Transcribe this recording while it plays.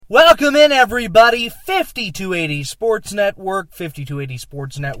Welcome in, everybody. 5280 Sports Network,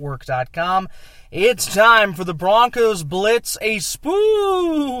 5280sportsnetwork.com. It's time for the Broncos Blitz, a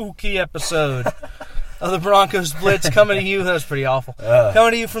spooky episode of the Broncos Blitz coming to you. That was pretty awful.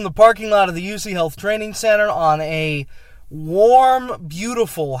 Coming to you from the parking lot of the UC Health Training Center on a warm,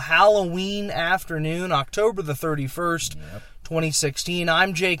 beautiful Halloween afternoon, October the 31st, 2016.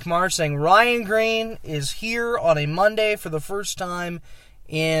 I'm Jake Marsing. Ryan Greene is here on a Monday for the first time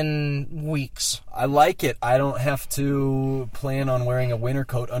in weeks. I like it. I don't have to plan on wearing a winter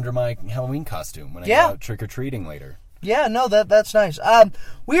coat under my Halloween costume when I go out trick-or-treating later. Yeah, no, that's nice.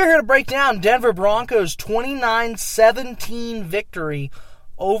 We are here to break down Denver Broncos' 29-17 victory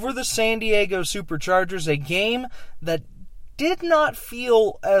over the San Diego Superchargers, a game that did not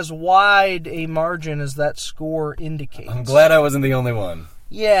feel as wide a margin as that score indicates. I'm glad I wasn't the only one.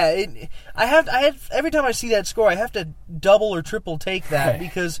 Yeah, every time I see that score, I have to double or triple take that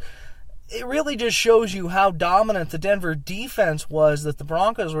because it really just shows you how dominant the Denver defense was that the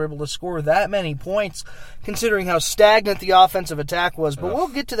Broncos were able to score that many points, considering how stagnant the offensive attack was. But we'll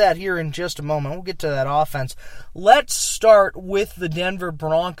get to that here in just a moment. We'll get to that offense. Let's start with the Denver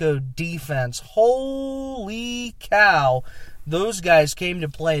Bronco defense. Holy cow. Those guys came to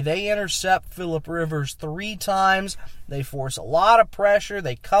play. They intercept Phillip Rivers 3 times. They force a lot of pressure.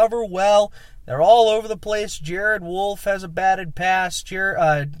 They cover well. They're all over the place. Jared Wolfe has a batted pass.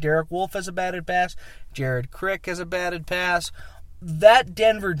 Derek Wolfe has a batted pass. Jared Crick has a batted pass. That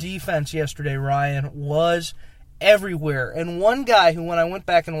Denver defense yesterday, Ryan, was everywhere. And one guy who, when I went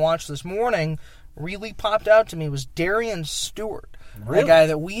back and watched this morning, really popped out to me was Darian Stewart. Really? A guy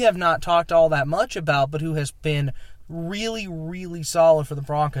that we have not talked all that much about, but who has been really, really solid for the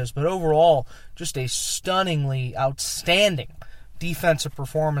Broncos. But overall, just a stunningly outstanding defensive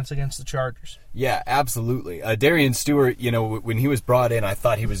performance against the Chargers. Yeah, absolutely. Darian Stewart, when he was brought in, I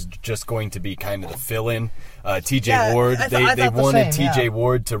thought he was just going to be kind of the fill-in. TJ Ward, they wanted TJ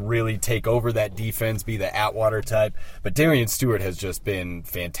Ward to really take over that defense, be the Atwater type. But Darian Stewart has just been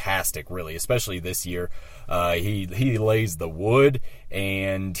fantastic, really, especially this year. He lays the wood,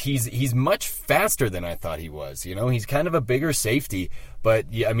 and he's much faster than I thought he was. He's kind of a bigger safety,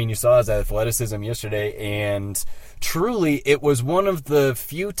 but you saw his athleticism yesterday, and truly it was one of the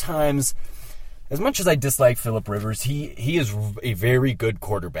few times. As much as I dislike Phillip Rivers, he is a very good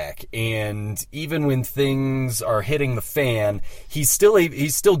quarterback, and even when things are hitting the fan, he's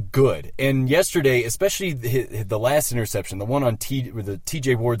still good. And yesterday, especially the last interception, the one on the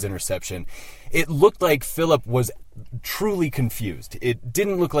TJ Ward's interception, it looked like Phillip was truly confused. It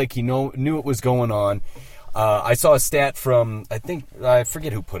didn't look like he knew what was going on. I saw a stat from, I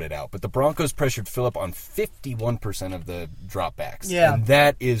forget who put it out, but the Broncos pressured Phillip on 51% of the dropbacks. Yeah. And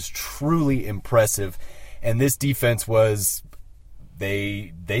that is truly impressive. And this defense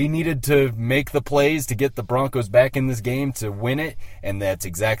they needed to make the plays to get the Broncos back in this game to win it, and that's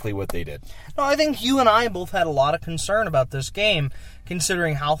exactly what they did. No, I think you and I both had a lot of concern about this game,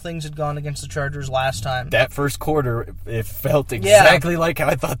 considering how things had gone against the Chargers last time. That first quarter, it felt exactly like how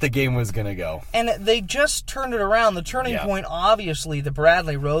I thought the game was going to go. And they just turned it around. The turning point, obviously, the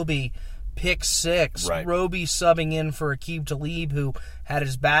Bradley Roby pick 6. Right. Roby subbing in for Aqib Talib, who had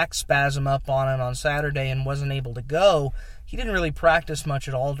his back spasm up on it on Saturday and wasn't able to go. He didn't really practice much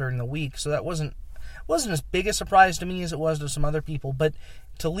at all during the week, so that wasn't as big a surprise to me as it was to some other people. But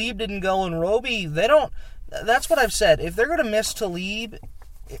Talib didn't go, and Roby, they don't. That's what I've said. If they're going to miss Talib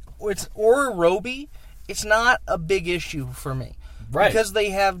or Roby, it's not a big issue for me. Right. Because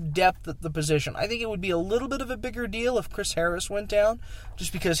they have depth at the position. I think it would be a little bit of a bigger deal if Chris Harris went down,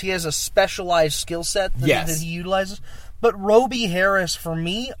 just because he has a specialized skill set that he utilizes. But Roby Harris, for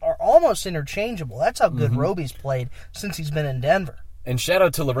me, are almost interchangeable. That's how good Roby's played since he's been in Denver. And shout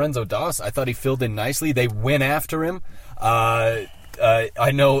out to Lorenzo Doss. I thought he filled in nicely. They went after him. I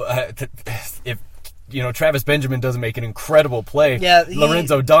know if Travis Benjamin doesn't make an incredible play,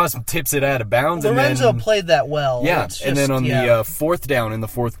 Lorenzo Doss tips it out of bounds. Lorenzo played that well. Yeah, and then on the fourth down in the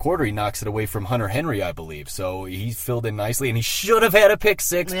fourth quarter, he knocks it away from Hunter Henry, I believe. So he filled in nicely, and he should have had a pick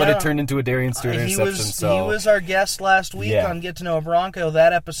 6, but it turned into a Darian Stewart interception. He was our guest last week on Get to Know a Bronco.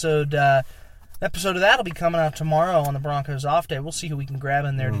 That episode of that will be coming out tomorrow on the Broncos off day. We'll see who we can grab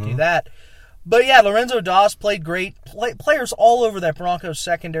in there to do that. But yeah, Lorenzo Doss played great. Players all over that Broncos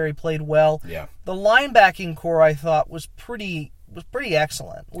secondary played well. Yeah. The linebacking core, I thought, was pretty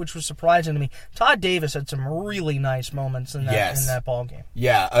excellent, which was surprising to me. Todd Davis had some really nice moments in that ball game.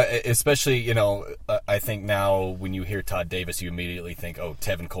 Yeah, especially, I think now when you hear Todd Davis, you immediately think,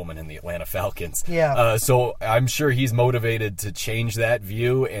 Tevin Coleman and the Atlanta Falcons. Yeah. So I'm sure he's motivated to change that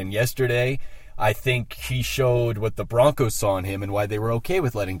view. And yesterday, I think he showed what the Broncos saw in him and why they were okay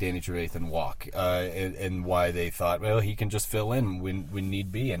with letting Danny Trevathan walk, and why they thought, well, he can just fill in when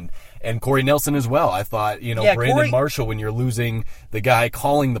need be. And Corey Nelson as well. I thought, Brandon Marshall, when you're losing the guy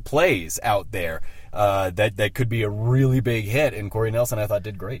calling the plays out there, that could be a really big hit. And Corey Nelson, I thought,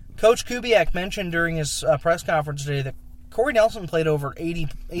 did great. Coach Kubiak mentioned during his press conference today that Corey Nelson played over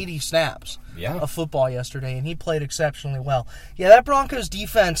 80 snaps of football yesterday, and he played exceptionally well. Yeah, that Broncos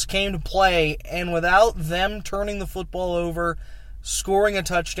defense came to play, and without them turning the football over, scoring a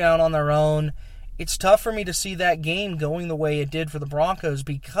touchdown on their own, it's tough for me to see that game going the way it did for the Broncos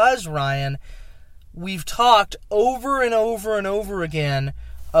because, Ryan, we've talked over and over and over again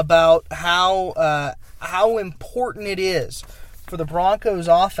about how important it is for the Broncos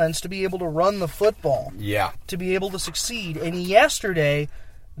offense to be able to run the football. Yeah. To be able to succeed. And yesterday,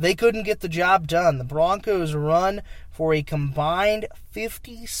 they couldn't get the job done. The Broncos run for a combined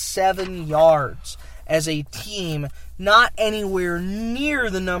 57 yards as a team, not anywhere near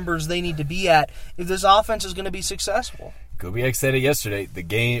the numbers they need to be at if this offense is going to be successful. Kubiak said it yesterday.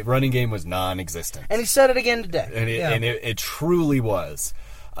 The running game was non-existent. And he said it again today. And it truly was.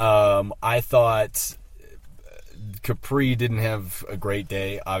 I thought Capri didn't have a great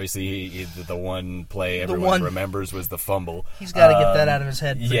day. Obviously, the one play everyone remembers was the fumble. He's got to get that out of his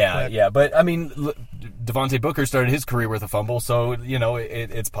head pretty quick. Yeah. But, I mean, Devontae Booker started his career with a fumble, so,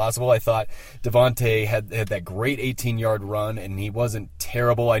 it's possible. I thought Devontae had that great 18-yard run, and he wasn't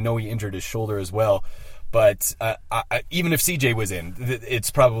terrible. I know he injured his shoulder as well. But even if CJ was in,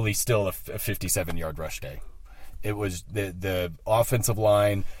 it's probably still a 57-yard rush day. It was the offensive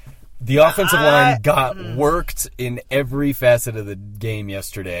line. The offensive line got worked in every facet of the game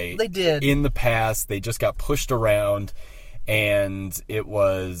yesterday. They did. In the pass, they just got pushed around, and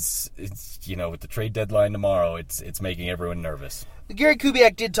with the trade deadline tomorrow, it's making everyone nervous. Gary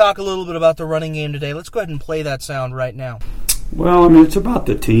Kubiak did talk a little bit about the running game today. Let's go ahead and play that sound right now. Well, I mean, it's about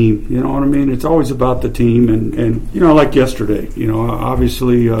the team. You know what I mean? It's always about the team. And like yesterday,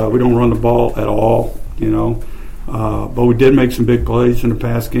 obviously we don't run the ball at all, but we did make some big plays in the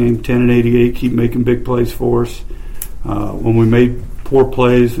pass game. 10 and 88, keep making big plays for us. When we made poor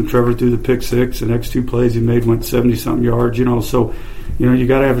plays and Trevor threw the pick six, the next two plays he made went 70-something yards, So, you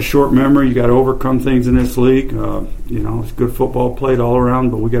got to have a short memory. You got to overcome things in this league. It's good football played all around,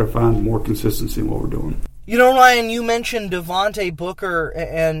 but we got to find more consistency in what we're doing. Ryan, you mentioned Devontae Booker,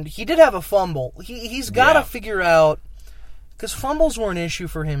 and he did have a fumble. He's got to figure out, because fumbles were an issue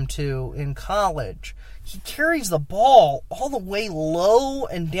for him, too, in college. He carries the ball all the way low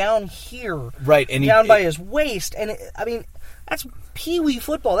and down here. Right. And down by his waist. And, that's Pee-wee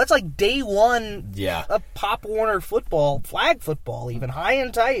football. That's like day one of Pop Warner football, flag football even, high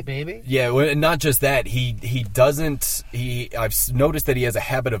and tight, baby. Yeah, well, not just that. I've noticed that he has a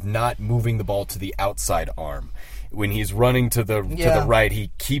habit of not moving the ball to the outside arm. When he's running to the right,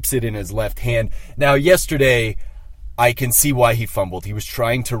 he keeps it in his left hand. Now, yesterday, I can see why he fumbled. He was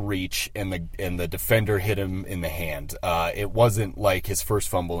trying to reach, and the defender hit him in the hand. It wasn't like his first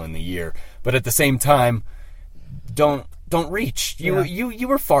fumble in the year. But at the same time, don't reach. You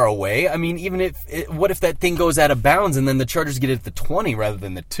were far away. I mean, what if that thing goes out of bounds and then the Chargers get it at the 20 rather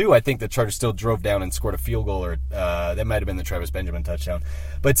than the 2? I think the Chargers still drove down and scored a field goal, or that might have been the Travis Benjamin touchdown.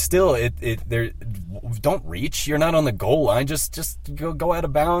 But still, don't reach. You're not on the goal line. Just go out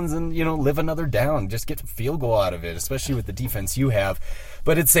of bounds and live another down. Just get a field goal out of it, especially with the defense you have.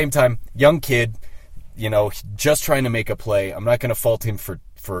 But at the same time, young kid, just trying to make a play. I'm not going to fault him for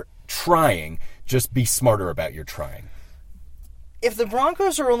trying. Just be smarter about your trying. If the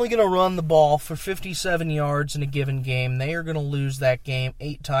Broncos are only going to run the ball for 57 yards in a given game, they are going to lose that game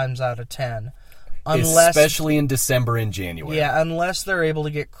 8 times out of 10. Especially in December and January. Yeah, unless they're able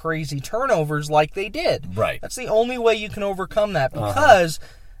to get crazy turnovers like they did. Right. That's the only way you can overcome that, because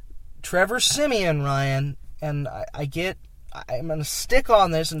Trevor Siemian, Ryan, and I'm going to stick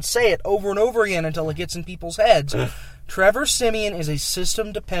on this and say it over and over again until it gets in people's heads. Trevor Siemian is a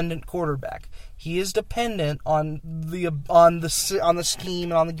system-dependent quarterback. He is dependent on the scheme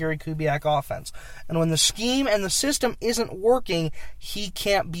and on the Gary Kubiak offense. And when the scheme and the system isn't working, he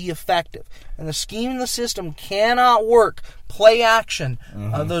can't be effective. And the scheme and the system cannot work. Play action,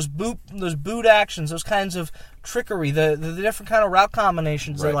 those boot actions, those kinds of trickery, the different kind of route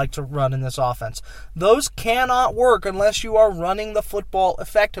combinations they like to run in this offense. Those cannot work unless you are running the football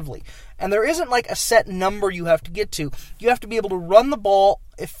effectively. And there isn't like a set number you have to get to. You have to be able to run the ball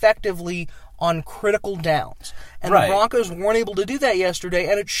effectively on critical downs. And the Broncos weren't able to do that yesterday,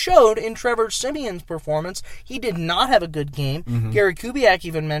 and it showed in Trevor Siemian's performance. He did not have a good game. Mm-hmm. Gary Kubiak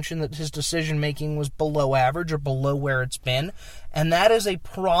even mentioned that his decision-making was below average or below where it's been, and that is a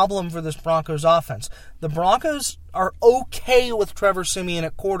problem for this Broncos offense. The Broncos are okay with Trevor Siemian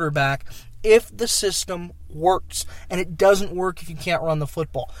at quarterback if the system works, and it doesn't work if you can't run the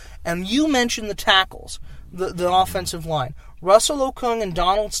football. And you mentioned the tackles, the offensive line. Russell Okung and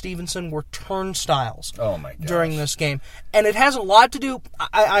Donald Stevenson were turnstiles during this game. And it has a lot to do...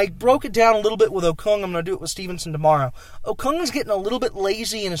 I broke it down a little bit with Okung. I'm going to do it with Stevenson tomorrow. Okung is getting a little bit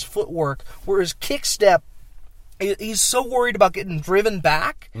lazy in his footwork, where his kick step... He's so worried about getting driven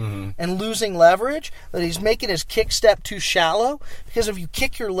back and losing leverage that he's making his kick step too shallow. Because if you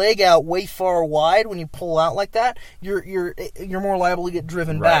kick your leg out way far wide when you pull out like that, you're more liable to get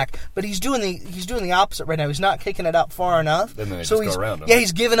driven back. But he's doing the opposite right now. He's not kicking it out far enough. And then they just go around him. Yeah,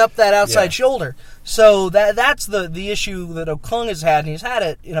 he's giving up that outside shoulder. So that's the issue that Okung has had, and he's had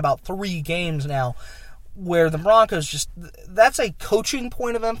it in about 3 games now, where the Broncos that's a coaching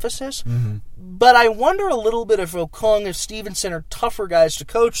point of emphasis. Mm-hmm. But I wonder a little bit if Okung, if Stevenson are tougher guys to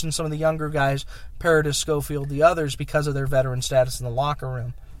coach than some of the younger guys, Paradis, Schofield, the others, because of their veteran status in the locker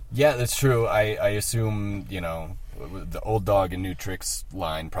room. Yeah, that's true. I assume, the old dog and new tricks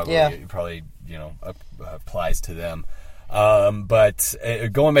line probably applies to them. But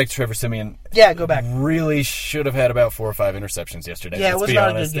going back to Trevor Siemian, go back. Really should have had about 4 or 5 interceptions yesterday. Yeah, let's it was be not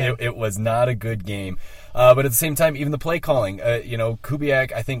honest. A good game. It was not a good game. But at the same time, even the play calling,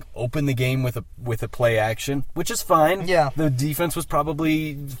 Kubiak, I think, opened the game with a play action, which is fine. Yeah. The defense was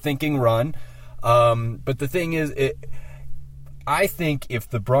probably thinking run. But the thing is, I think if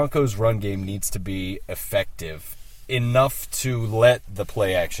the Broncos' run game needs to be effective enough to let the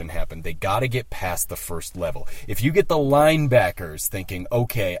play action happen, they got to get past the first level. If you get the linebackers thinking,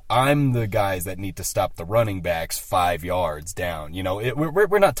 okay, I'm the guys that need to stop the running backs 5 yards down,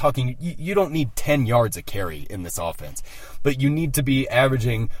 we're not talking, you don't need 10 yards a carry in this offense, but you need to be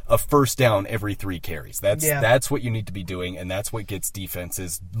averaging a first down every 3 carries. That's what you need to be doing, and that's what gets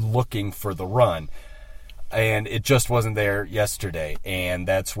defenses looking for the run. And it just wasn't there yesterday, and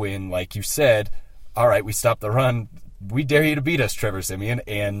that's when, like you said, all right, we stopped the run. We dare you to beat us, Trevor Siemian,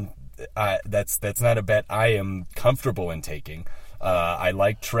 and that's not a bet I am comfortable in taking. I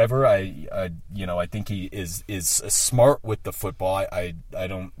like Trevor. I think he is smart with the football.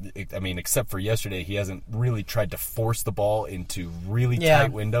 I mean, except for yesterday, he hasn't really tried to force the ball into really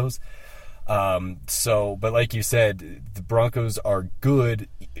tight windows. But like you said, the Broncos are good,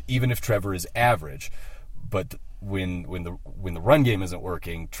 even if Trevor is average. But when the run game isn't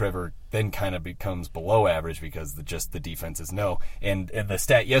working, Trevor then kind of becomes below average because the defenses know. And the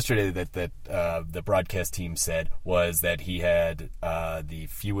stat yesterday that the broadcast team said was that he had the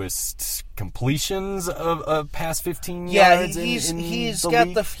fewest completions of past 15 yards. Yeah, he's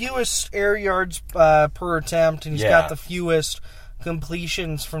got the fewest air yards per attempt, and he's got the fewest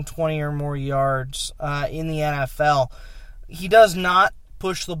completions from 20 or more yards in the NFL. He does not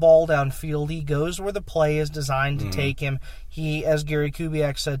push the ball downfield. He goes where the play is designed to take him. He, as Gary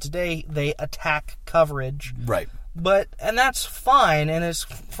Kubiak said today, they attack coverage. Right. And that's fine, and it's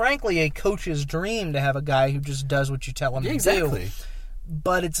frankly a coach's dream to have a guy who just does what you tell him to do.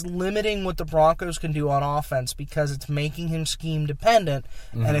 But it's limiting what the Broncos can do on offense because it's making him scheme dependent.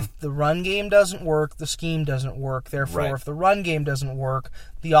 Mm-hmm. And if the run game doesn't work, the scheme doesn't work. Therefore, if the run game doesn't work,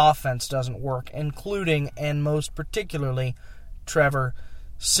 the offense doesn't work, including and most particularly Trevor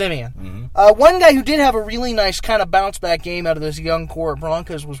Siemian. Mm-hmm. One guy who did have a really nice kind of bounce-back game out of this young core at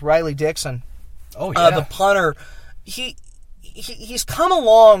Broncos was Riley Dixon. Oh, yeah. The punter. He's come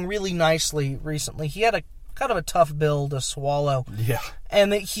along really nicely recently. He had a kind of a tough bill to swallow. Yeah.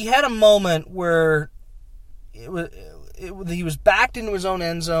 And he had a moment where he was backed into his own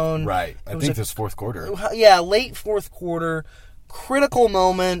end zone. Right. I think this fourth quarter. Yeah, late fourth quarter. Critical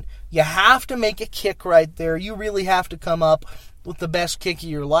moment. You have to make a kick right there. You really have to come up with the best kick of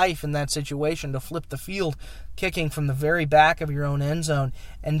your life in that situation to flip the field, kicking from the very back of your own end zone.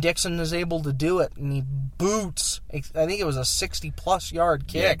 And Dixon is able to do it, and he boots. I think it was a 60-plus yard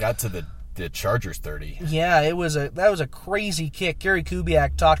kick. Yeah, it got to the Chargers 30. Yeah, that was a crazy kick. Gary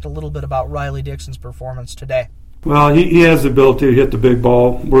Kubiak talked a little bit about Riley Dixon's performance today. Well, he has the ability to hit the big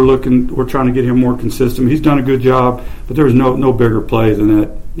ball. We're trying to get him more consistent. He's done a good job, but there was no bigger play than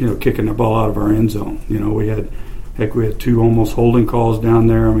that, kicking the ball out of our end zone. We had 2 almost holding calls down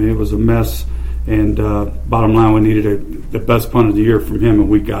there. I mean, it was a mess. And bottom line, we needed the best punt of the year from him, and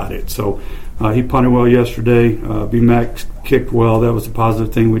we got it. So he punted well yesterday. B-Mac kicked well. That was a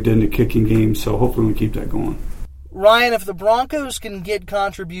positive thing we did in the kicking game. So hopefully we keep that going. Ryan, if the Broncos can get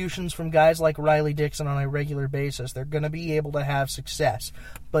contributions from guys like Riley Dixon on a regular basis, they're going to be able to have success.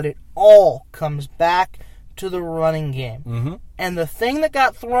 But it all comes back to the running game. Mm-hmm. And the thing that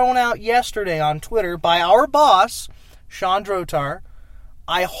got thrown out yesterday on Twitter by our boss, Sean Drotar,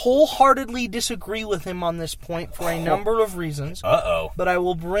 I wholeheartedly disagree with him on this point for a number of reasons. Uh-oh. But I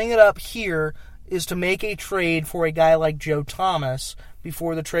will bring it up here, is to make a trade for a guy like Joe Thomas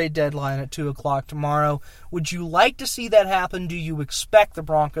before the trade deadline at 2 o'clock tomorrow. Would you like to see that happen? Do you expect the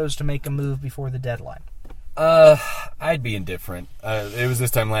Broncos to make a move before the deadline? I'd be indifferent. It was this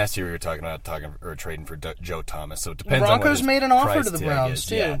time last year we were talking about trading for Joe Thomas, so it depends on what Broncos his made an offer price to the tag Browns, is.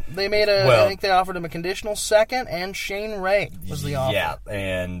 too. Yeah. They made I think they offered him a conditional second, and Shane Ray was the offer. Yeah,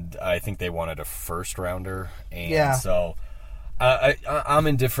 and I think they wanted a first-rounder, and Yeah. so I'm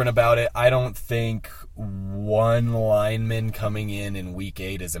indifferent about it. I don't think one lineman coming in Week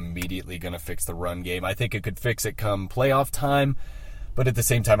 8 is immediately going to fix the run game. I think it could fix it come playoff time, but at the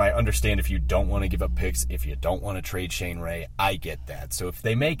same time, I understand if you don't want to give up picks, if you don't want to trade Shane Ray, I get that. So if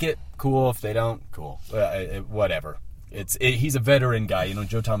they make it, cool. If they don't, cool. Whatever. He's a veteran guy.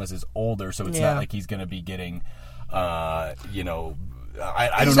 Joe Thomas is older, so it's not like he's going to be getting, I don't know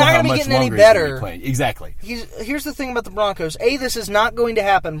how much longer he's going to be playing. Exactly. Here's the thing about the Broncos. This is not going to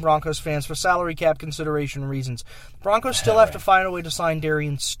happen, Broncos fans, for salary cap consideration reasons. Broncos still have to find a way to sign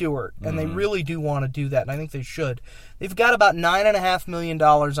Darian Stewart, and they really do want to do that, and I think they should. They've got about $9.5 million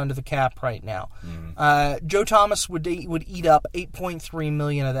under the cap right now. Joe Thomas would eat up $8.3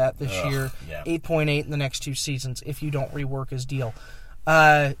 million of that this year, 8.8 in the next 2 seasons if you don't rework his deal.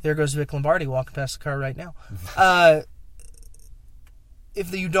 There goes Vic Lombardi walking past the car right now.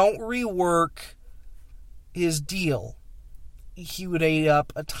 If you don't rework his deal, he would eat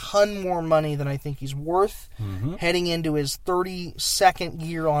up a ton more money than I think he's worth heading into his 32nd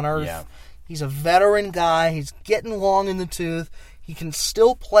year on Earth. Yeah. He's a veteran guy. He's getting long in the tooth. He can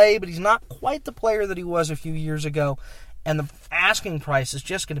still play, but he's not quite the player that he was a few years ago. And the asking price is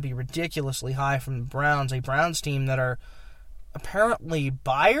just going to be ridiculously high from the Browns, a Browns team that are apparently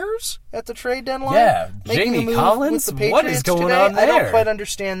buyers at the trade deadline. Yeah, Jamie Collins? What is going on there? I don't quite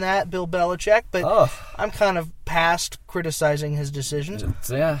understand that, Bill Belichick, but I'm kind of past criticizing his decisions.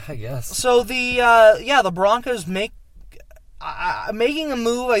 Yeah, I guess. So the Broncos making a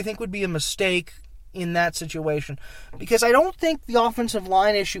move, I think, would be a mistake in that situation, because I don't think the offensive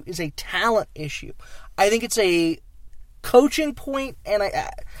line issue is a talent issue. I think it's a coaching point, and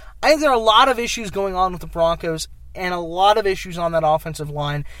I think there are a lot of issues going on with the Broncos and a lot of issues on that offensive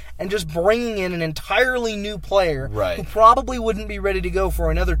line, and just bringing in an entirely new player who probably wouldn't be ready to go for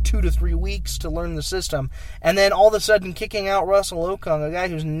another 2 to 3 weeks to learn the system, and then all of a sudden kicking out Russell Okung, a guy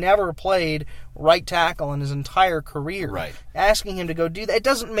who's never played right tackle in his entire career, asking him to go do that. It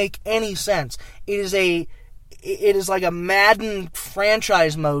doesn't make any sense. It is like a Madden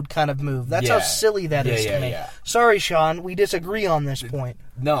franchise mode kind of move. That's how silly that is to me. Sorry, Sean, we disagree on this point.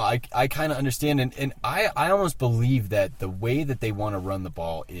 No, I kind of understand, and I almost believe that the way that they want to run the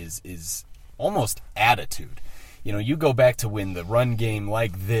ball is almost attitude. You go back to when the run game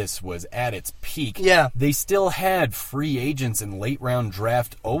like this was at its peak. Yeah. They still had free agents and late-round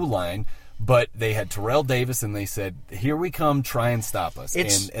draft O-line, but they had Terrell Davis, and they said, here we come, try and stop us. And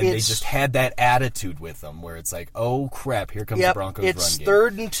they just had that attitude with them where it's like, oh, crap, here comes the Broncos run game. It's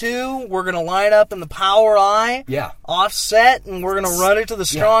 3rd and 2. We're going to line up in the power eye, offset, and we're going to run it to the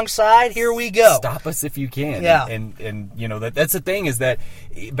strong side. Here we go. Stop us if you can. Yeah. And that's the thing, is that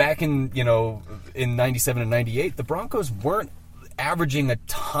back in 97 and 98, the Broncos weren't averaging a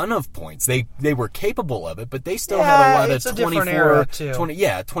ton of points. They were capable of it, but they still had a lot of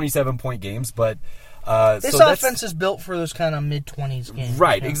 27-point games. But this offense is built for those kind of mid-20s games.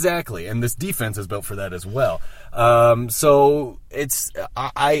 Right, exactly. And this defense is built for that as well. So it's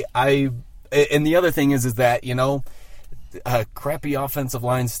and the other thing is that a crappy offensive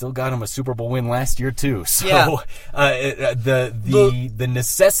line still got him a Super Bowl win last year too. So the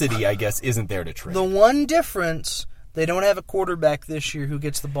necessity, I guess, isn't there to trade. The one difference, they don't have a quarterback this year who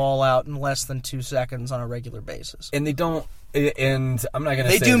gets the ball out in less than 2 seconds on a regular basis. And they don't, and I'm not going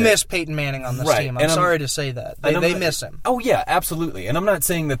to say they do miss Peyton Manning on this team. I'm sorry to say that. They miss him. Oh, yeah, absolutely. And I'm not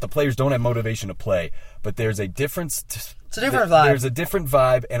saying that the players don't have motivation to play, but there's a difference. It's a different vibe. There's a different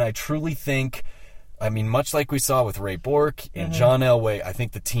vibe, and I truly think, much like we saw with Ray Bork and John Elway, I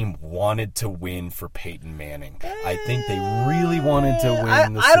think the team wanted to win for Peyton Manning. I think they really wanted to win the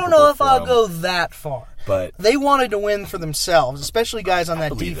Super Bowl. I don't know if I'll go that far. But they wanted to win for themselves, especially guys on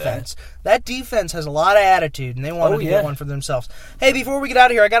that defense. That defense has a lot of attitude, and they wanted to get one for themselves. Hey, before we get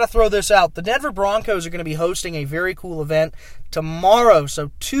out of here, I got to throw this out. The Denver Broncos are going to be hosting a very cool event tomorrow, so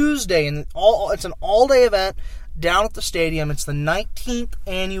Tuesday, and it's an all-day event. down at the stadium. It's the 19th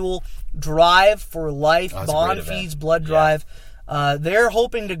annual Drive for Life Bond Feeds Blood Drive. They're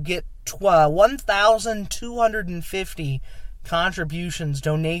hoping to get 1,250 contributions,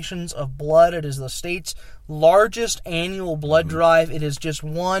 donations of blood. It is the state's largest annual blood drive. It is just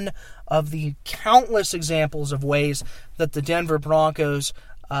one of the countless examples of ways that the Denver Broncos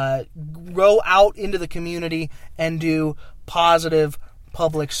go out into the community and do positive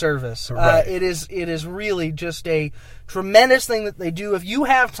public service. Right. It is really just a tremendous thing that they do. If you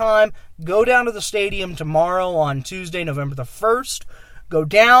have time, go down to the stadium tomorrow on Tuesday, November the 1st. Go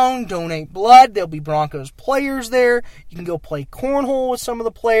down, donate blood. There'll be Broncos players there. You can go play cornhole with some of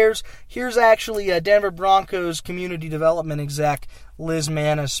the players. Here's actually a Denver Broncos community development exec, Liz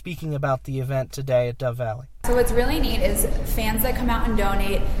Manna, speaking about the event today at Dove Valley. So what's really neat is fans that come out and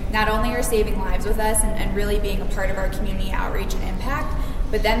donate not only are saving lives with us and really being a part of our community outreach and impact,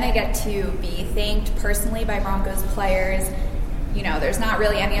 but then they get to be thanked personally by Broncos players. You know, there's not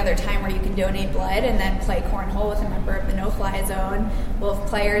really any other time where you can donate blood and then play cornhole with a member of the no-fly zone. We'll have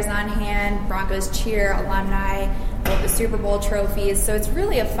players on hand, Broncos cheer, alumni, we'll have the Super Bowl trophies. So it's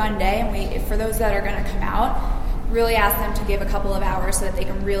really a fun day, and for those that are going to come out, really ask them to give a couple of hours so that they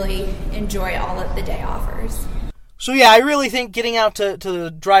can really enjoy all that the day offers. So yeah, I really think getting out to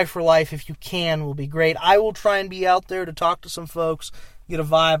the Drive for Life, if you can, will be great. I will try and be out there to talk to some folks, get a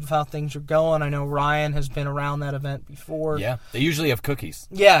vibe of how things are going. I know Ryan has been around that event before. Yeah, they usually have cookies.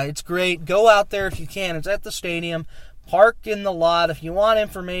 Yeah, it's great. Go out there if you can. It's at the stadium. Park in the lot. If you want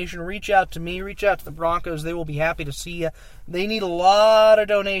information, reach out to me. Reach out to the Broncos. They will be happy to see you. They need a lot of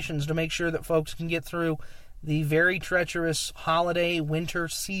donations to make sure that folks can get through the very treacherous holiday winter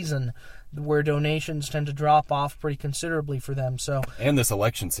season where donations tend to drop off pretty considerably for them. So, and this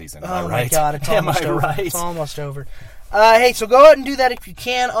election season, am I right? Oh my God, it's almost over. Right? It's almost over. Hey, so go out and do that if you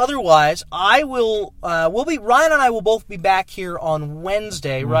can. Otherwise, I will. Ryan and I will both be back here on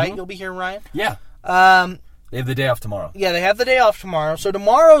Wednesday, right? You'll be here, Ryan. Yeah. They have the day off tomorrow. Yeah, they have the day off tomorrow. So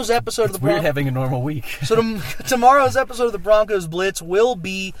tomorrow's episode of the Broncos. Weird having a normal week. So tomorrow's episode of the Broncos Blitz will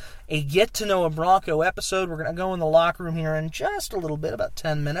be a get to know a Bronco episode. We're going to go in the locker room here in just a little bit, about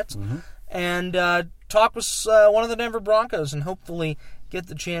 10 minutes, and talk with one of the Denver Broncos and hopefully get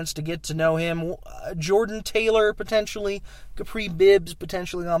the chance to get to know him. Jordan Taylor, potentially. Capri Bibbs,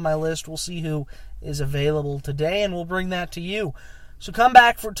 potentially on my list. We'll see who is available today, and we'll bring that to you. So come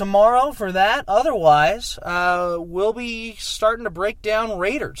back for tomorrow for that. Otherwise, we'll be starting to break down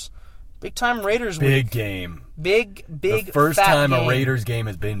Raiders. Big-time Raiders week. Big game. Big, the first time game. A Raiders game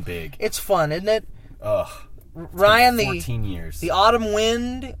has been big. It's fun, isn't it? Ugh. Ryan, 14 years. The autumn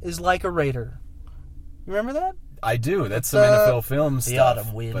wind is like a Raider. You remember that? I do. That's some NFL film stuff. The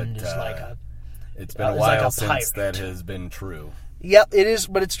autumn wind is like a... It's been a while since that has been true. Yep, it is,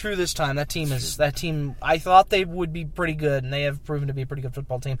 but it's true this time. That team, I thought they would be pretty good, and they have proven to be a pretty good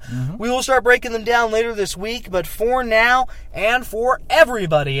football team. We will start breaking them down later this week, but for now, and for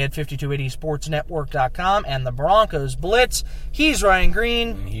everybody at 5280sportsnetwork.com and the Broncos Blitz, he's Ryan Greene.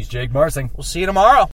 And he's Jake Marsing. We'll see you tomorrow.